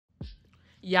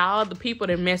Y'all, the people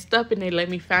that messed up and they let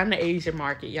me find the Asian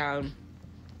market, y'all.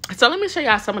 So let me show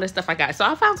y'all some of the stuff I got. So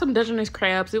I found some Dungeness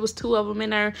crabs. It was 2 of them in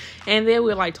there, and they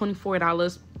were like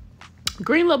 $24.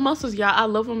 Green little mussels, y'all. I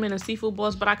love them in the seafood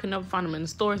bowls, but I could never find them in the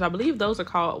stores. I believe those are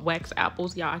called wax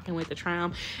apples, y'all. I can't wait to try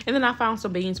them. And then I found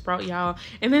some bean sprout, y'all.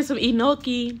 And then some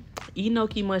enoki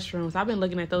mushrooms. I've been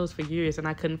looking at those for years and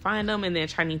I couldn't find them. And then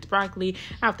Chinese broccoli.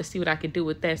 I have to see what I could do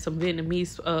with that. Some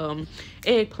Vietnamese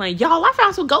eggplant. Y'all, I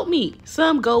found some goat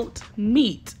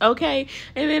meat. Okay.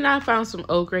 And then I found some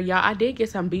okra, y'all. I did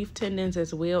get some beef tendons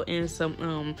as well, and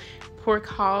some pork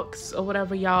hawks or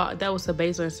whatever, y'all. That was some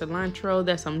basil and cilantro.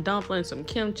 That's some dumplings, some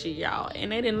kimchi, y'all.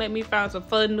 And they didn't let me find some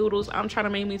pho noodles. I'm trying to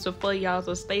make me some pho, y'all,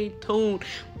 so stay tuned.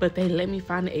 But they let me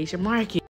find the Asian market.